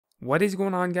What is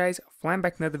going on, guys? Flamm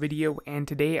back in another video, and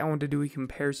today I want to do a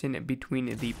comparison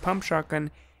between the pump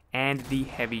shotgun and the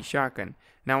heavy shotgun.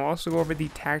 Now I'll also go over the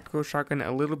tactical shotgun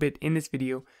a little bit in this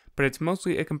video, but it's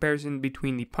mostly a comparison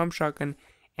between the pump shotgun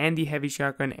and the heavy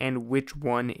shotgun and which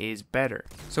one is better.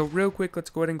 So real quick,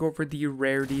 let's go ahead and go over the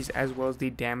rarities as well as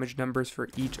the damage numbers for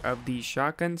each of these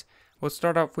shotguns. We'll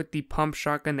start off with the pump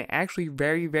shotgun. They actually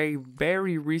very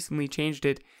recently changed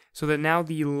it so that now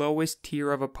the lowest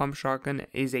tier of a pump shotgun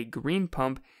is a green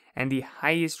pump and the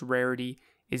highest rarity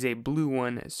is a blue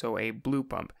one, so a blue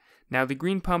pump. Now the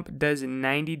green pump does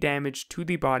 90 damage to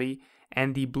the body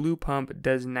and the blue pump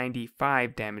does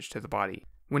 95 damage to the body.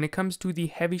 When it comes to the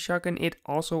heavy shotgun, it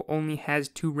also only has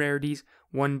two rarities,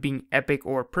 one being epic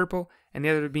or purple and the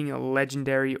other being a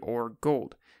legendary or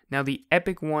gold. Now the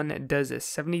epic one does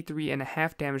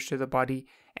 73.5 damage to the body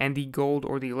and the gold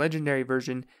or the legendary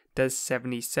version does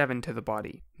 77 to the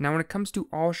body. Now when it comes to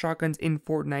all shotguns in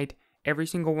Fortnite, every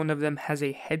single one of them has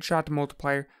a headshot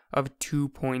multiplier of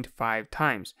 2.5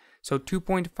 times. So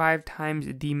 2.5 times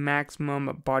the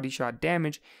maximum body shot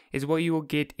damage is what you will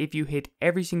get if you hit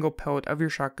every single pellet of your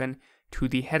shotgun to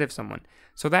the head of someone.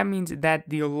 So that means that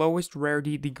the lowest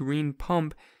rarity, the green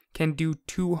pump, can do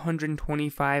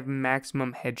 225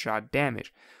 maximum headshot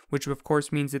damage, which of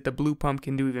course means that the blue pump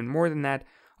can do even more than that,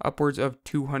 upwards of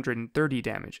 230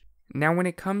 damage. Now when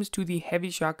it comes to the heavy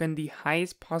shotgun, the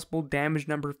highest possible damage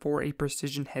number for a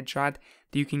precision headshot that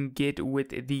you can get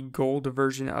with the gold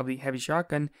version of the heavy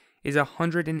shotgun is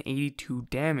 182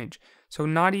 damage. So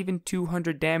not even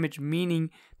 200 damage, meaning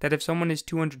that if someone is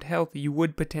 200 health, you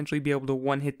would potentially be able to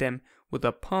one-hit them with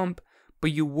a pump,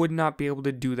 but you would not be able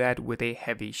to do that with a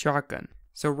heavy shotgun.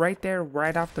 So right there,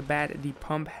 right off the bat, the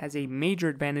pump has a major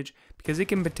advantage because it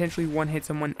can potentially one-hit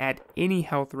someone at any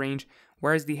health range,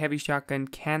 whereas the heavy shotgun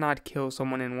cannot kill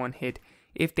someone in one hit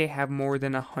if they have more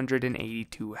than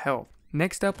 182 health.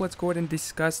 Next up, let's go ahead and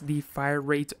discuss the fire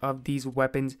rates of these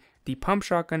weapons. The pump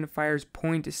shotgun fires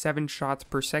 0.7 shots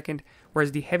per second,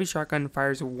 whereas the heavy shotgun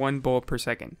fires 1 bullet per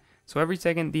second. So every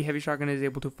second, the heavy shotgun is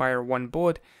able to fire 1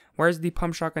 bullet, whereas the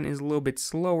pump shotgun is a little bit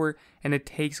slower and it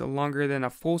takes longer than a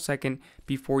full second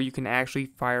before you can actually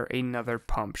fire another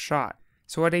pump shot.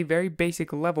 So at a very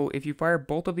basic level, if you fire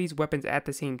both of these weapons at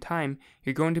the same time,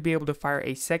 you're going to be able to fire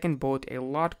a second bullet a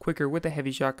lot quicker with a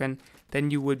heavy shotgun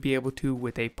than you would be able to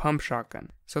with a pump shotgun.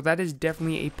 So that is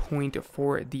definitely a point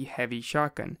for the heavy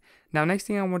shotgun. Now next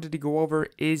thing I wanted to go over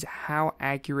is how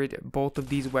accurate both of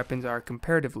these weapons are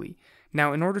comparatively.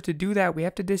 Now in order to do that, we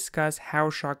have to discuss how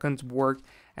shotguns work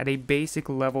at a basic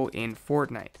level in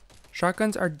Fortnite.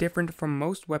 Shotguns are different from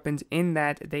most weapons in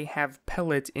that they have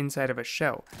pellets inside of a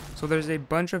shell. So there's a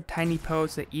bunch of tiny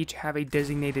pellets that each have a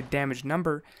designated damage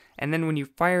number, and then when you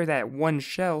fire that one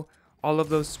shell, all of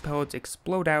those pellets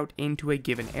explode out into a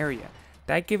given area.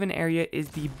 That given area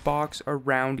is the box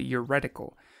around your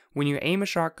reticle. When you aim a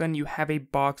shotgun, you have a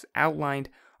box outlined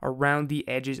around the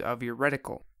edges of your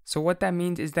reticle. So what that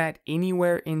means is that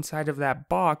anywhere inside of that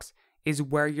box is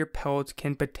where your pellets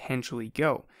can potentially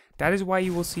go. That is why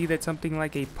you will see that something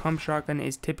like a pump shotgun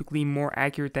is typically more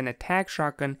accurate than a tac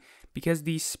shotgun, because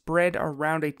the spread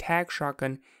around a tac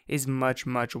shotgun is much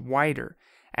wider.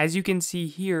 As you can see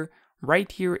here,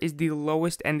 right here is the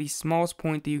lowest and the smallest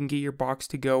point that you can get your box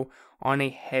to go on a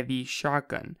heavy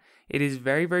shotgun. It is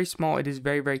very small, it is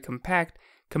very compact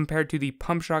compared to the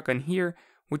pump shotgun here,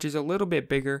 which is a little bit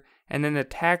bigger, and then the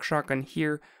tac shotgun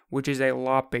here, which is a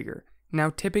lot bigger. Now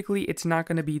typically it's not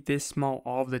going to be this small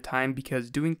all the time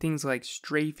because doing things like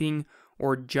strafing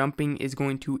or jumping is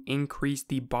going to increase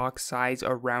the box size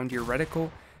around your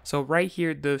reticle. So right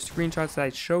here, the screenshots that I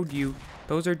showed you,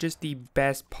 those are just the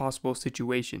best possible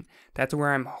situation. That's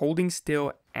where I'm holding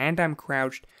still and I'm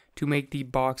crouched to make the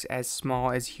box as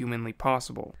small as humanly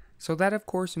possible. So that of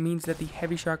course means that the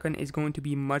heavy shotgun is going to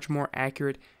be much more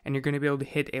accurate and you're going to be able to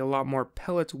hit a lot more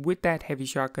pellets with that heavy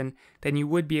shotgun than you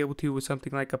would be able to with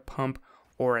something like a pump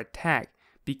or a tac.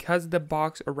 Because the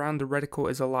box around the reticle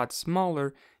is a lot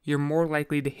smaller, you're more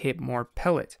likely to hit more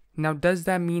pellets. Now does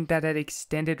that mean that at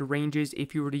extended ranges,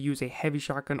 if you were to use a heavy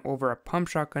shotgun over a pump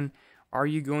shotgun, are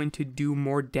you going to do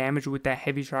more damage with that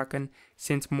heavy shotgun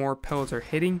since more pellets are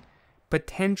hitting?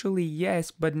 Potentially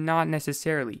yes, but not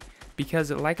necessarily,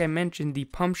 because like I mentioned, the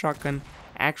pump shotgun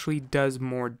actually does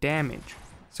more damage.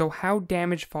 So how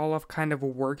damage fall off kind of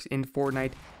works in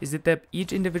Fortnite is that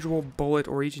each individual bullet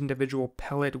or each individual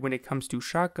pellet when it comes to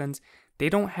shotguns, they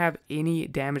don't have any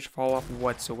damage fall off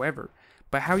whatsoever.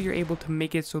 but how you're able to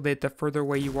make it so that the further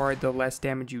away you are, the less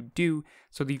damage you do,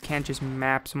 so that you can't just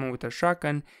map someone with a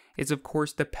shotgun, is of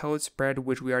course the pellet spread,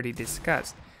 which we already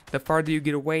discussed. The farther you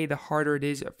get away, the harder it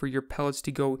is for your pellets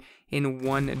to go in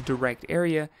one direct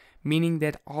area, meaning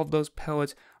that all of those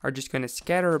pellets are just going to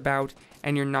scatter about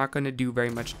and you're not going to do very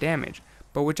much damage.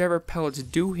 But whichever pellets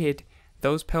do hit,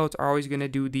 those pellets are always going to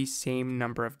do the same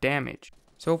number of damage.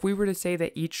 So if we were to say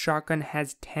that each shotgun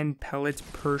has 10 pellets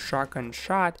per shotgun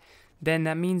shot, then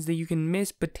that means that you can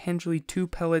miss potentially 2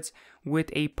 pellets with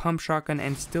a pump shotgun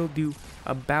and still do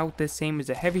about the same as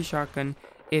a heavy shotgun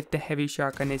if the heavy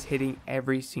shotgun is hitting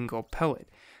every single pellet.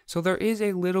 So there is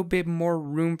a little bit more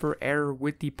room for error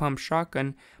with the pump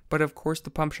shotgun, but of course the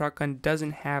pump shotgun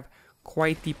doesn't have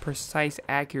quite the precise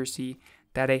accuracy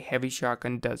that a heavy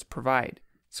shotgun does provide.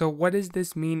 So what does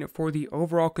this mean for the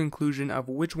overall conclusion of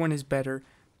which one is better,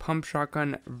 pump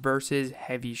shotgun versus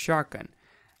heavy shotgun?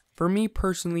 For me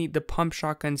personally, the pump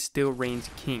shotgun still reigns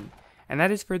king, and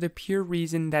that is for the pure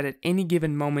reason that at any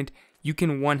given moment you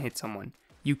can one-hit someone.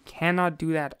 You cannot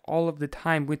do that all of the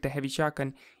time with the heavy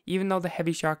shotgun, even though the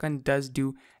heavy shotgun does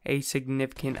do a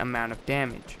significant amount of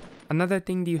damage. Another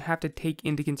thing that you have to take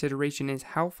into consideration is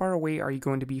how far away are you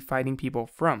going to be fighting people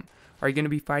from? Are you going to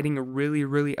be fighting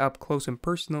really up close and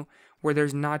personal where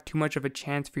there's not too much of a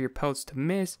chance for your pellets to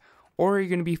miss? Or are you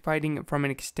going to be fighting from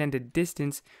an extended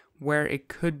distance where it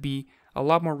could be a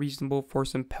lot more reasonable for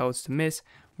some pellets to miss,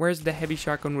 whereas the heavy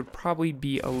shotgun would probably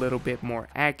be a little bit more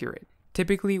accurate?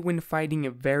 Typically when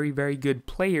fighting very good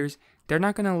players, they're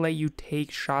not going to let you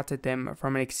take shots at them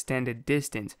from an extended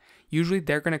distance. Usually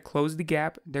they're going to close the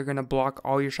gap, they're going to block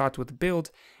all your shots with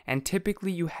builds, and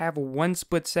typically you have one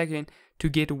split second to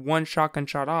get one shotgun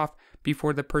shot off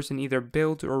before the person either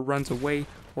builds or runs away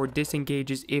or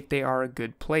disengages if they are a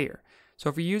good player. So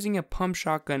if you're using a pump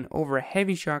shotgun over a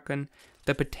heavy shotgun,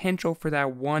 the potential for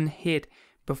that one hit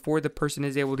before the person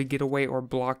is able to get away or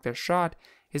block the shot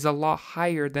is a lot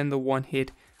higher than the one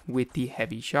hit with the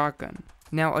heavy shotgun.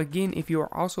 Now again, if you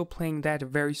are also playing that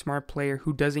very smart player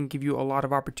who doesn't give you a lot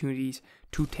of opportunities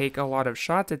to take a lot of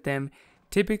shots at them,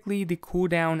 typically the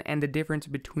cooldown and the difference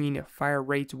between fire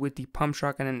rates with the pump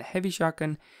shotgun and the heavy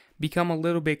shotgun become a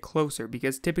little bit closer,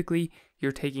 because typically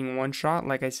you're taking one shot,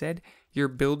 like I said, you're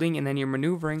building and then you're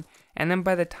maneuvering, and then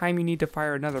by the time you need to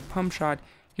fire another pump shot,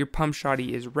 your pump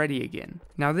shotty is ready again.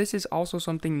 Now this is also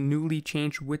something newly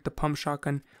changed with the pump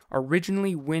shotgun.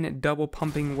 Originally when double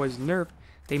pumping was nerfed,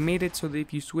 they made it so that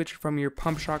if you switched from your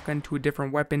pump shotgun to a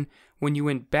different weapon, when you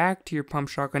went back to your pump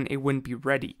shotgun it wouldn't be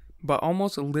ready. But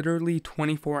almost literally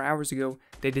 24 hours ago,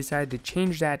 they decided to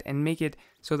change that and make it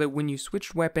so that when you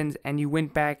switched weapons and you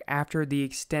went back after the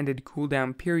extended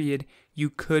cooldown period,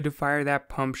 you could fire that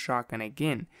pump shotgun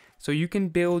again. So you can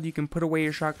build, you can put away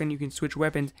your shotgun, you can switch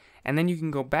weapons, and then you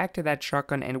can go back to that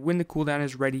shotgun, and when the cooldown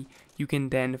is ready, you can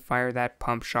then fire that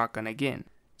pump shotgun again.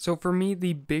 So for me,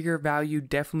 the bigger value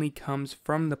definitely comes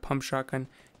from the pump shotgun,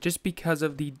 just because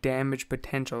of the damage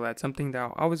potential. That's something that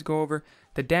I'll always go over.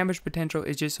 The damage potential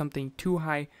is just something too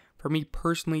high for me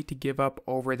personally to give up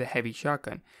over the heavy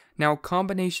shotgun. Now, a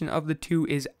combination of the two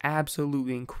is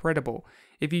absolutely incredible.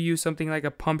 If you use something like a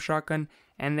pump shotgun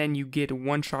and then you get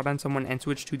one shot on someone and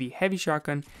switch to the heavy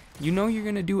shotgun, you know you're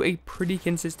going to do a pretty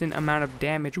consistent amount of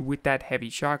damage with that heavy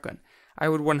shotgun. I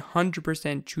would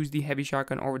 100% choose the heavy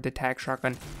shotgun over the tac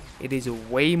shotgun. It is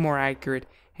way more accurate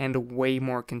and way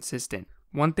more consistent.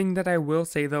 One thing that I will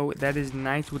say though that is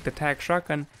nice with the tac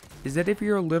shotgun is that if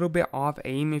you're a little bit off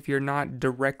aim, if you're not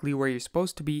directly where you're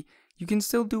supposed to be, you can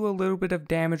still do a little bit of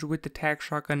damage with the tac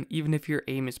shotgun even if your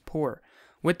aim is poor.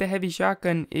 With the heavy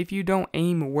shotgun, if you don't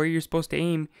aim where you're supposed to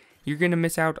aim, you're going to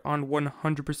miss out on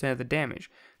 100% of the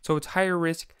damage. So it's higher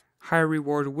risk, higher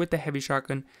reward with the heavy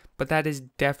shotgun, but that is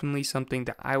definitely something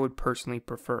that I would personally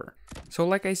prefer. So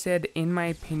like I said, in my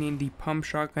opinion, the pump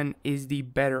shotgun is the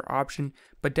better option,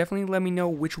 but definitely let me know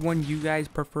which one you guys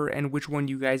prefer and which one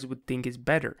you guys would think is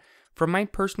better. From my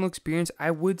personal experience,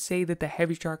 I would say that the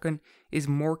heavy shotgun is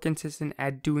more consistent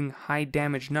at doing high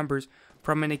damage numbers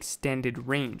from an extended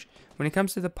range. When it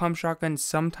comes to the pump shotgun,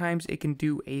 sometimes it can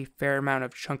do a fair amount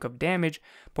of chunk of damage,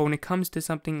 but when it comes to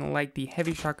something like the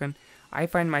heavy shotgun, I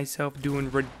find myself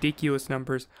doing ridiculous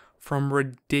numbers from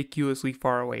ridiculously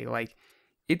far away. Like,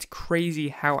 it's crazy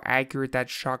how accurate that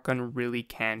shotgun really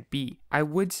can be. I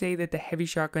would say that the heavy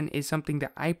shotgun is something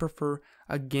that I prefer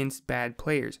against bad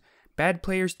players. Bad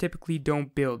players typically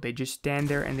don't build, they just stand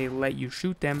there and they let you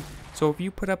shoot them. So if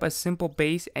you put up a simple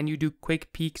base and you do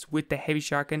quick peeks with the heavy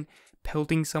shotgun,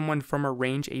 pelting someone from a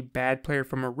range, a bad player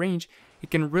from a range, it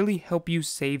can really help you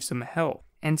save some health.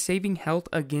 And saving health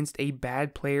against a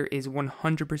bad player is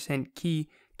 100% key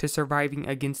to surviving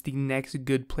against the next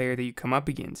good player that you come up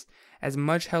against. As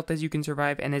much health as you can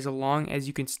survive, and as long as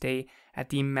you can stay at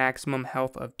the maximum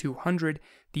health of 200,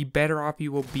 the better off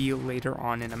you will be later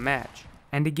on in a match.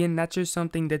 And again, that's just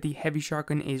something that the heavy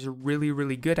shotgun is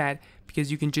really good at,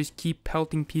 because you can just keep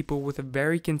pelting people with a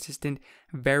very consistent,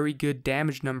 very good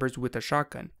damage numbers with a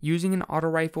shotgun. Using an auto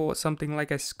rifle, something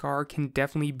like a SCAR, can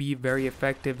definitely be very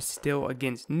effective still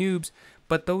against noobs,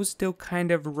 but those still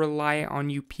kind of rely on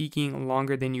you peeking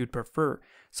longer than you'd prefer.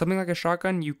 Something like a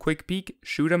shotgun, you quick peek,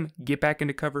 shoot them, get back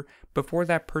into cover before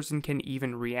that person can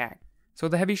even react. So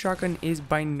the heavy shotgun is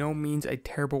by no means a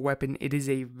terrible weapon. It is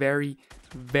a very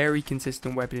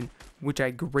consistent weapon, which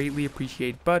I greatly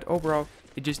appreciate, but overall,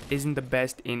 it just isn't the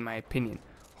best in my opinion.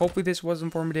 Hopefully this was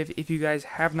informative. If you guys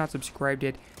have not subscribed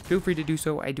yet, feel free to do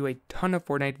so. I do a ton of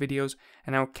Fortnite videos,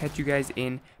 and I'll catch you guys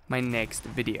in my next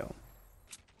video.